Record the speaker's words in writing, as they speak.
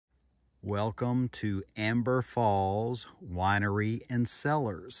Welcome to Amber Falls Winery and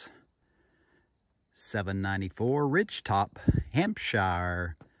Cellars, 794 Ridgetop,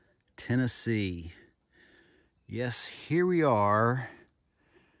 Hampshire, Tennessee. Yes, here we are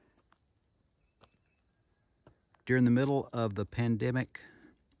during the middle of the pandemic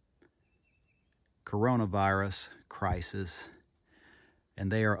coronavirus crisis,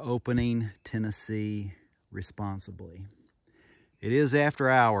 and they are opening Tennessee responsibly. It is after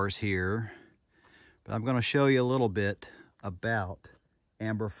hours here, but I'm going to show you a little bit about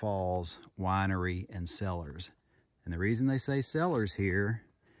Amber Falls Winery and Cellars. And the reason they say cellars here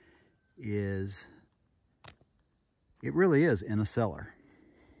is it really is in a cellar.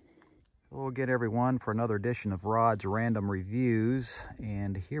 We'll get everyone for another edition of Rod's Random Reviews.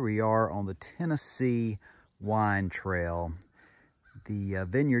 And here we are on the Tennessee Wine Trail. The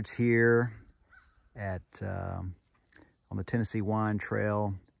vineyards here at on the Tennessee Wine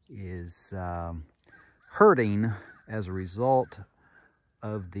Trail is hurting as a result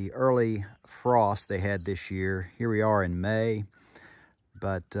of the early frost they had this year. Here we are in May,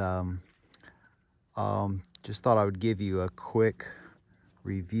 but just thought I would give you a quick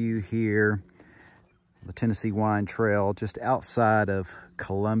review here. The Tennessee Wine Trail, just outside of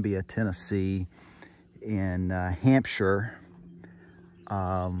Columbia, Tennessee, in Hampshire,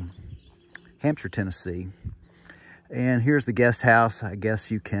 Tennessee. And here's the guest house. I guess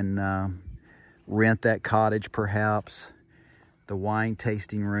you can rent that cottage perhaps. The wine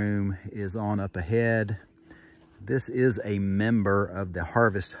tasting room is on up ahead. This is a member of the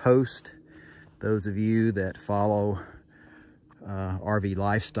Harvest Host. Those of you that follow RV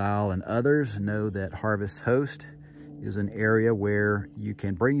lifestyle and others know that Harvest Host is an area where you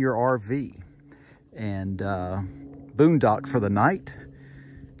can bring your RV and boondock for the night.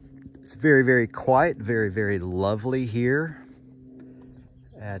 It's very, very quiet, very, very lovely here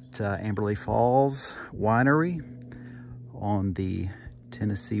at Amber Falls Winery on the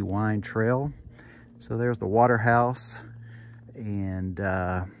Tennessee Wine Trail. So there's the water house and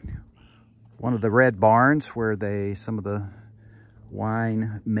one of the red barns where some of the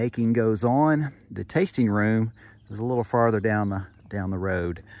wine making goes on. The tasting room is a little farther down the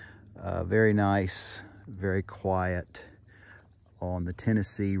road. Very nice, very quiet on the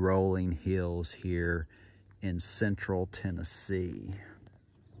Tennessee rolling hills here in central Tennessee.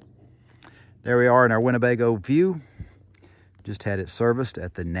 There we are in our Winnebago view. Just had it serviced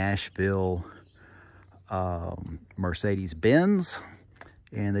at the Nashville Mercedes-Benz,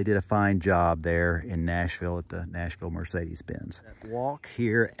 and they did a fine job there in Nashville at the Nashville Mercedes-Benz. Walk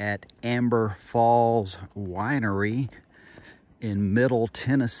here at Amber Falls Winery in Middle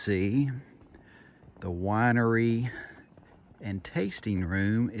Tennessee. The winery and tasting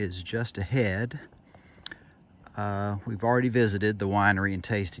room is just ahead. We've already visited the winery and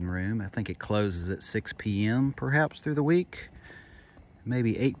tasting room. I think it closes at 6 p.m. perhaps through the week,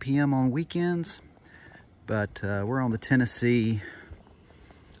 maybe 8 p.m. on weekends. But we're on the Tennessee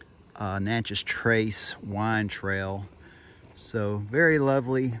Natchez Trace Wine Trail. So very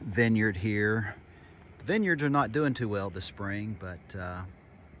lovely vineyard here. The vineyards are not doing too well this spring, but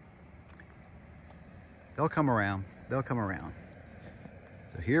they'll come around. They'll come around.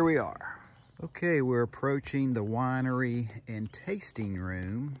 So here we are. Okay, we're approaching the winery and tasting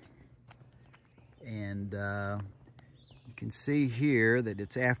room. And you can see here that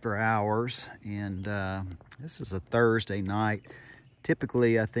it's after hours. And this is a Thursday night.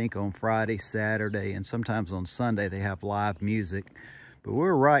 Typically, I think on Friday, Saturday, and sometimes on Sunday, they have live music. But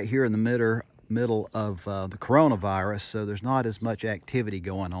we're right here in the middle of the coronavirus, so there's not as much activity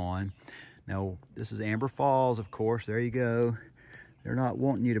going on. Now, this is Amber Falls, of course. There you go. They're not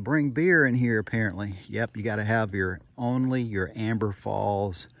wanting you to bring beer in here, apparently. Yep, you got to have only your Amber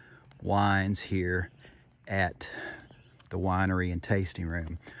Falls wines here at the winery and tasting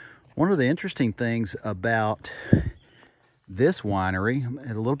room. One of the interesting things about this winery,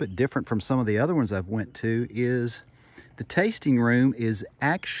 a little bit different from some of the other ones I've went to, is the tasting room is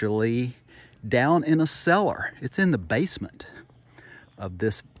actually down in a cellar. It's in the basement of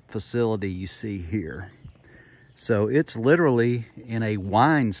this facility you see here. So it's literally in a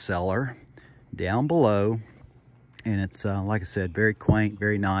wine cellar down below, and it's like I said, very quaint,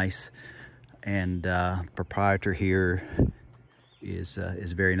 very nice, and the proprietor here is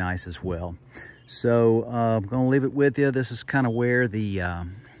very nice as well. So I'm going to leave it with you. This is kind of where the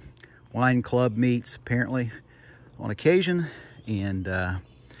wine club meets, apparently, on occasion. And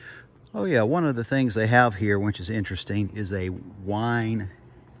oh yeah, one of the things they have here, which is interesting, is a wine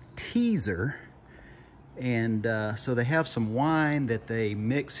teaser. And so they have some wine that they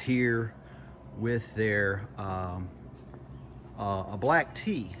mix here with their a black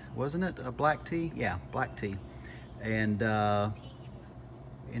tea wasn't it? A black tea? Yeah, black tea. And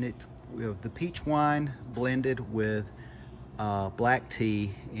it, the peach wine blended with black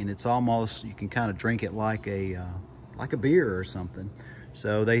tea, and it's almost, you can kind of drink it like a beer or something.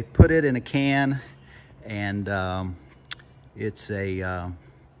 So they put it in a can, and it's a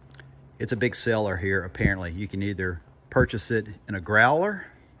big seller here. Apparently, you can either purchase it in a growler,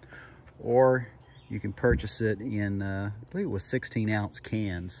 or you can purchase it in I believe it was 16-ounce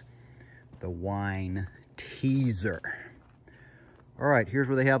cans. The wine Teazer. All right, here's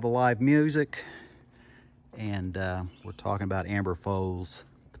where they have the live music, and we're talking about Amber Falls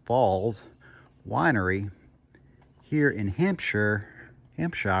Winery here in Hampshire,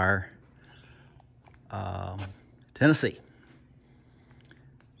 Tennessee.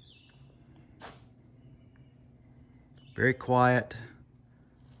 Very quiet,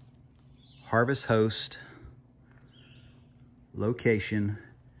 Harvest Host location.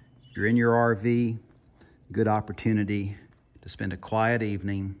 If you're in your RV, good opportunity to spend a quiet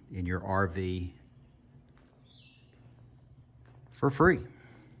evening in your RV for free.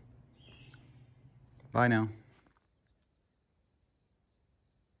 Bye now.